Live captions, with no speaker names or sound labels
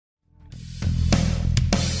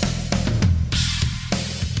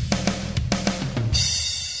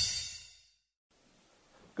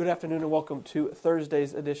Good afternoon and welcome to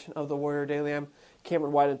Thursday's edition of the Warrior Daily. I'm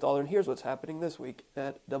Cameron Weidenthal, and here's what's happening this week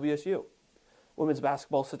at WSU. Women's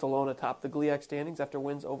basketball sits alone atop the GLIAC standings after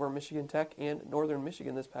wins over Michigan Tech and Northern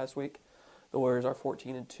Michigan this past week. The Warriors are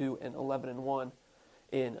 14-2 and 11-1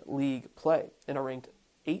 in league play and are ranked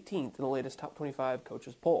 18th in the latest Top 25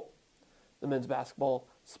 coaches poll. The men's basketball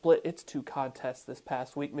split its two contests this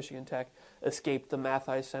past week. Michigan Tech escaped the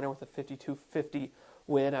Mathis Center with a 52-50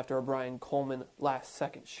 win after a Brian Coleman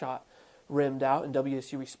last-second shot rimmed out, and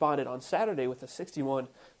WSU responded on Saturday with a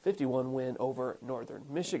 61-51 win over Northern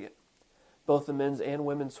Michigan. Both the men's and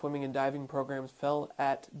women's swimming and diving programs fell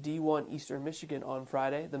at D1 Eastern Michigan on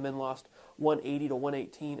Friday. The men lost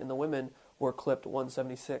 180-118, and the women were clipped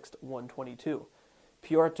 176-122.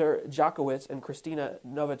 Piotr Jakowicz and Kristina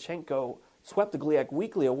Novachenko swept the GLIAC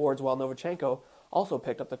Weekly Awards, while Novachenko also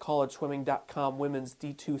picked up the CollegeSwimming.com Women's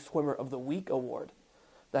D2 Swimmer of the Week Award.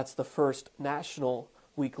 That's the first national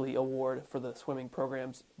weekly award for the swimming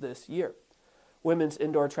programs this year. Women's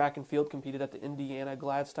indoor track and field competed at the Indiana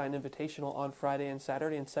Gladstein Invitational on Friday and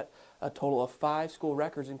Saturday and set a total of 5 school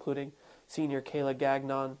records, including senior Kayla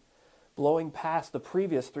Gagnon blowing past the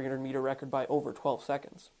previous 300-meter record by over 12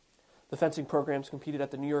 seconds. The fencing programs competed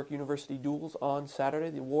at the New York University Duels on Saturday.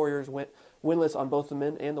 The Warriors went winless on both the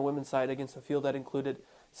men and the women's side against a field that included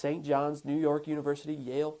St. John's, New York University,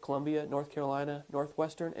 Yale, Columbia, North Carolina,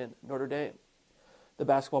 Northwestern, and Notre Dame. The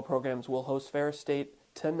basketball programs will host Ferris State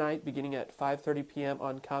tonight beginning at 5:30 p.m.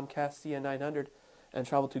 on Comcast CN 900 and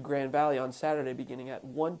travel to Grand Valley on Saturday beginning at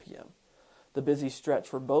 1 p.m. The busy stretch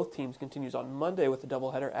for both teams continues on Monday with a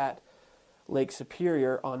doubleheader at Lake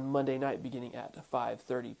Superior on Monday night beginning at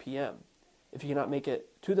 5:30 p.m. If you cannot make it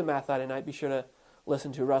to the Math tonight, be sure to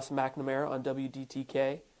listen to Russ McNamara on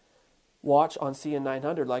WDTK. Watch on CN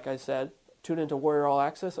 900, like I said. Tune into Warrior All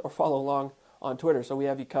Access or follow along on Twitter, so we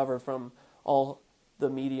have you covered from all the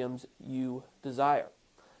mediums you desire.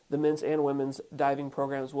 The men's and women's diving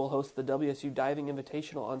programs will host the WSU Diving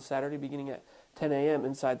Invitational on Saturday beginning at 10 a.m.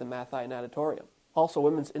 inside the Mathai Natatorium. Also,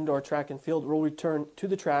 women's indoor track and field will return to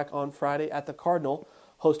the track on Friday at the Cardinal,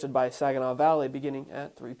 hosted by Saginaw Valley, beginning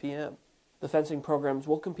at 3 p.m. The fencing programs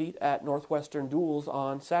will compete at Northwestern Duels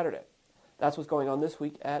on Saturday. That's what's going on this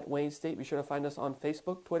week at Wayne State. Be sure to find us on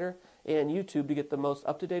Facebook, Twitter, and YouTube to get the most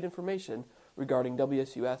up-to-date information regarding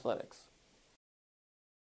WSU Athletics.